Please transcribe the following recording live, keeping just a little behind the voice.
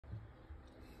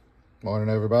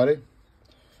Morning, everybody.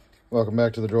 Welcome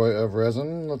back to the Joy of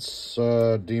Resin. Let's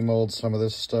demold some of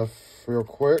this stuff real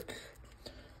quick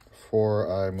before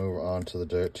I move on to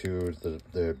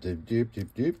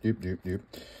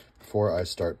before I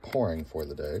start pouring for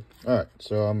the day. All right,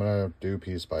 so I'm gonna do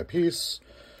piece by piece.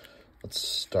 Let's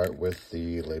start with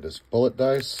the latest bullet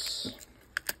dice.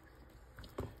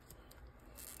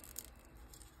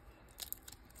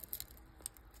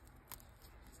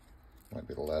 Might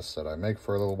be the last set I make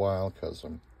for a little while because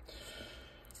I'm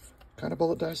kind of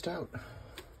bullet diced out.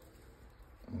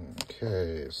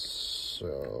 Okay,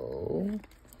 so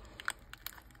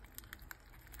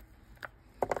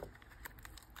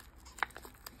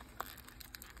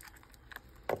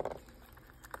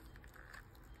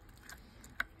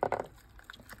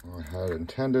I had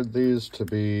intended these to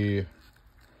be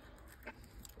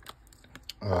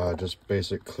just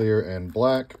basic clear and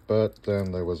black, but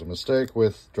then there was a mistake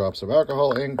with drops of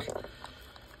alcohol ink,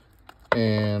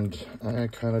 and I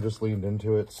kind of just leaned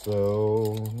into it.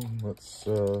 So let's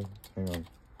hang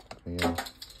on.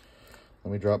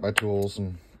 Let me drop my tools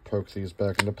and poke these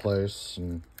back into place.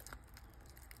 And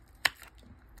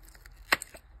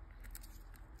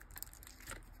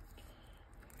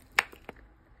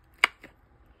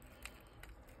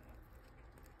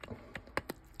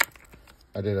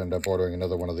I did end up ordering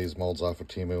another one of these molds off of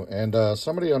Temu, and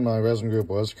somebody on my resin group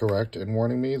was correct in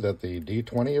warning me that the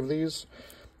D20 of these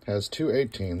has two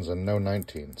 18s and no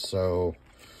 19s, so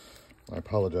I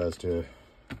apologize to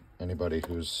anybody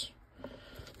who's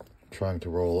trying to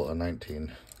roll a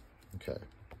 19. Okay,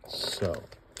 so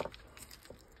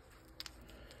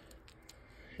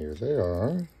here they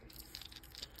are.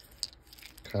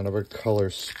 Kind of a color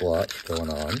splotch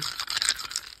going on.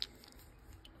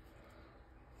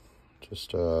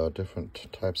 Just different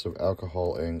types of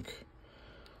alcohol ink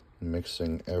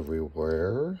mixing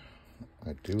everywhere.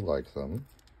 I do like them.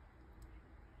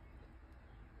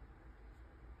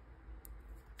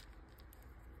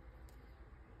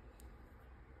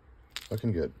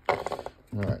 Looking good. All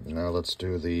right, now let's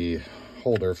do the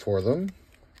holder for them.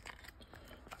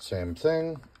 Same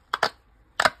thing.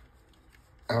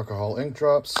 Alcohol ink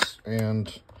drops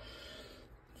and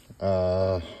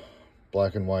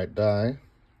black and white dye.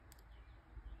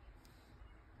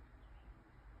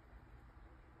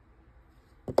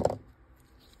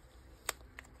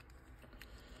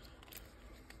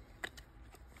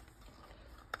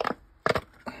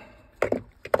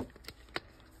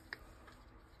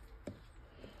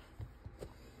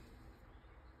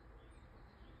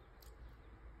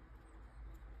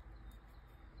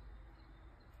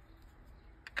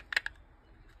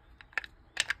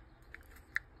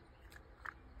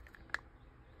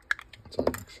 It's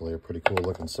actually a pretty cool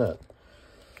looking set.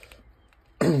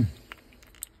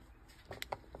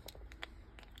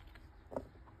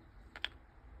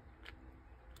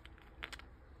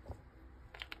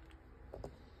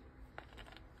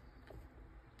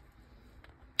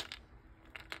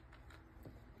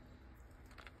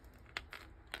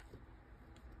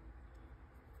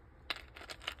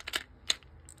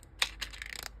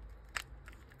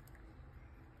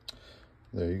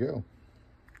 There you go.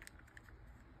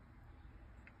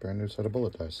 Brand new set of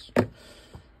bullet dice.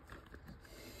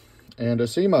 And a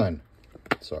sea mine.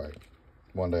 Sorry.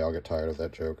 One day I'll get tired of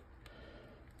that joke.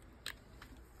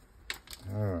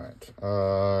 Alright.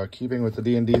 Keeping with the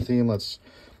D&D theme, let's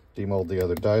demold the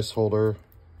other dice holder.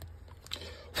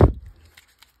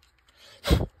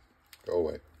 Go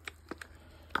away.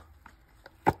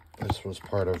 This was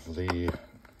part of the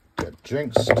Get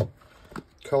Jinxed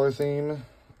color theme.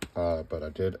 But I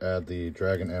did add the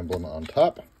dragon emblem on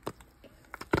top.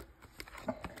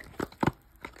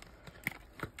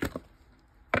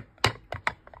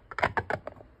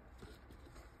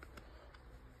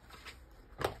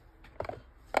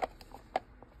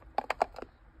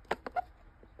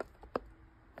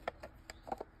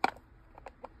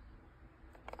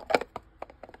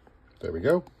 There we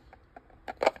go.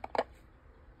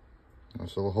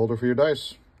 Nice little holder for your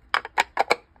dice.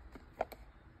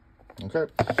 Okay.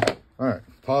 All right.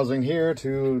 Pausing here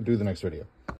to do the next video.